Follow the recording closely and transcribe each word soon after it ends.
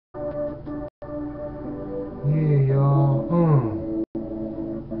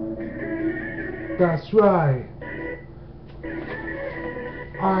That's right.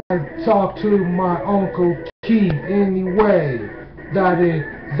 I talk to my Uncle Keith anyway. That is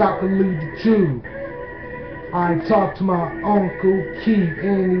exactly the truth. I talk to my Uncle Keith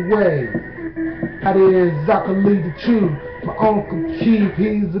anyway. That is exactly the truth. My Uncle Keith,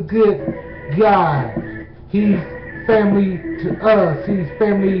 he's a good guy. He's family to us. He's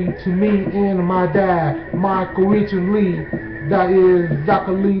family to me and my dad, RyanCLee. That is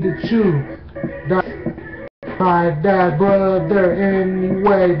exactly the truth. That's my dad, brother,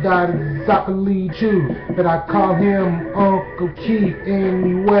 anyway. That is exactly true. That I call him Uncle Keith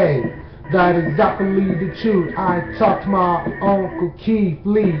anyway. That is exactly the truth. I talk to my Uncle Keith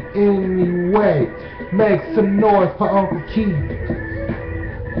Lee anyway. Make some noise for Uncle Keith.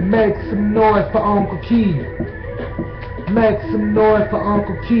 Make some noise for Uncle Keith. Make some noise for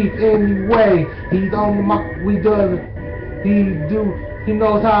Uncle Keith anyway. He's on the mic. He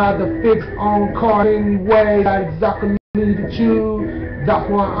knows how to fix on car anyway. That is exactly the truth. That's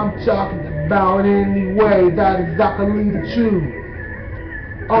what I'm talking about anyway. That is exactly the truth.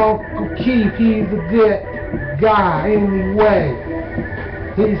 Uncle Keith, he's a good guy anyway.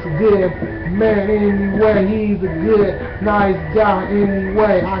 He's a good man anyway. He's a good, nice guy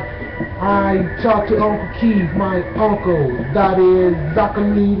anyway. I talk to Uncle Keith, my uncle. That is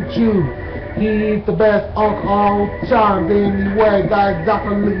exactly the truth. He's the best uncle all time anyway. That's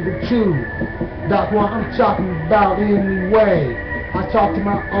exactly the truth. That's what I'm talking about anyway. I talk to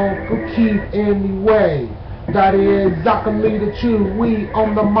my Uncle Keith anyway. That is exactly the truth. We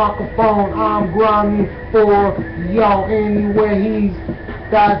on the microphone. I'm grinding for y'all anyway.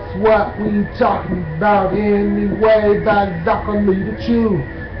 That's what we talking about anyway. That's exactly the truth.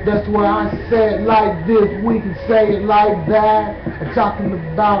 That's why I say it like this. We can say it like that. I'm talking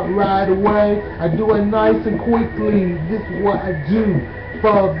about right away. I do it nice and quickly. This is what I do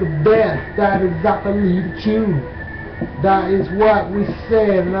for the best. That is exactly the truth. That is what we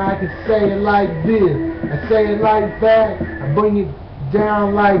said, and I can say it like this. I say it like that. I bring it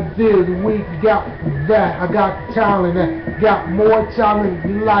down like this. We got that. I got the talent. I got more talent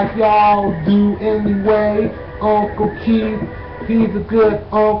like y'all do anyway. Uncle Keith, he's a good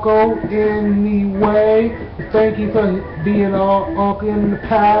uncle anyway. Thank you for being an uncle in the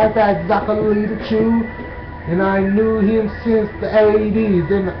past. That's exactly the truth. And I knew him since the 80s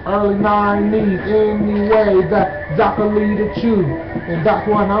and the early 90s anyway. That's exactly the truth. And that's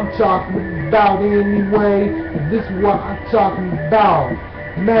what I'm talking about anyway. And this is what I'm talking about.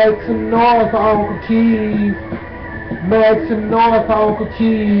 Make some noise for Uncle Keith. Make some noise for Uncle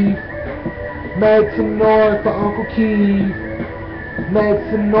Keith. Make some noise for Uncle Keith. Make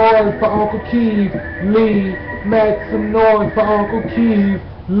some noise for Uncle Keith Lee. Make some noise for Uncle Keith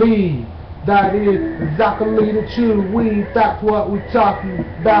Lee. That is exactly the truth. That's what we're talking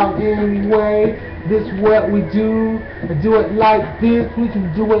about anyway. This is what we do. And do it like this, we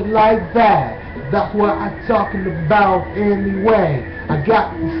can do it like that. That's what I'm talking about anyway. I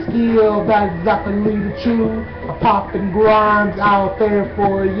got the skill, that's exactly the truth. I popping grinds out there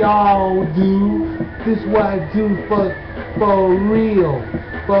for y'all do. This is what I do for real,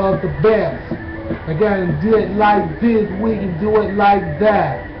 for the best. I gotta do it like this, we can do it like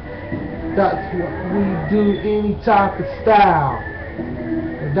that. That's what we do, any type of style.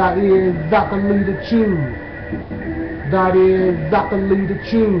 That is exactly the truth. That is exactly the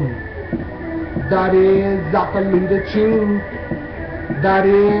truth. That is exactly the truth. That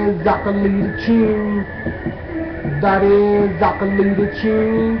is exactly the truth. That is exactly the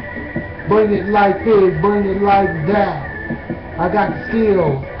truth. Bring it like this, bring it like that. I got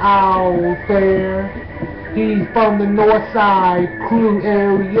skills out there. He's from the north side crew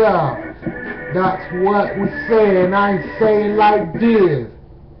area. That's what we say, and I say it like this.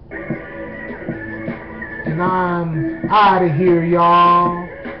 And I'm out of here, y'all.